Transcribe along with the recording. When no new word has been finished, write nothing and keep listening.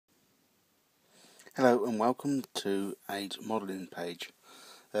Hello and welcome to a modelling page.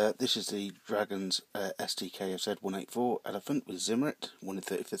 This is the Dragon's Sd.Kfz 184 elephant with zimmerit,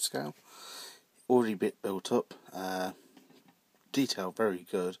 1/35 scale. Already built up, detail very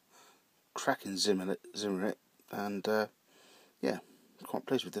good, cracking zimmerit, and yeah, quite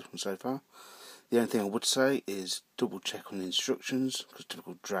pleased with this one so far. The only thing I would say is double check on the instructions, because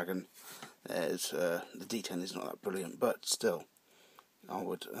typical Dragon, the detailing is not that brilliant, but still, I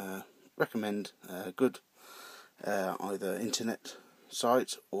would recommend good either internet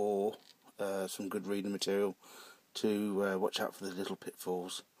site or some good reading material to watch out for the little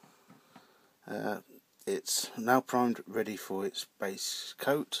pitfalls. It's now primed, ready for its base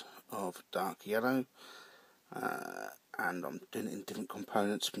coat of dark yellow, and I'm doing it in different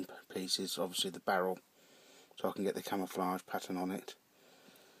components and pieces. Obviously the barrel, so I can get the camouflage pattern on it.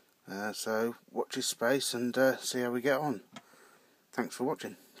 So watch this space and see how we get on. Thanks for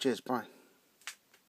watching. Cheers, bye.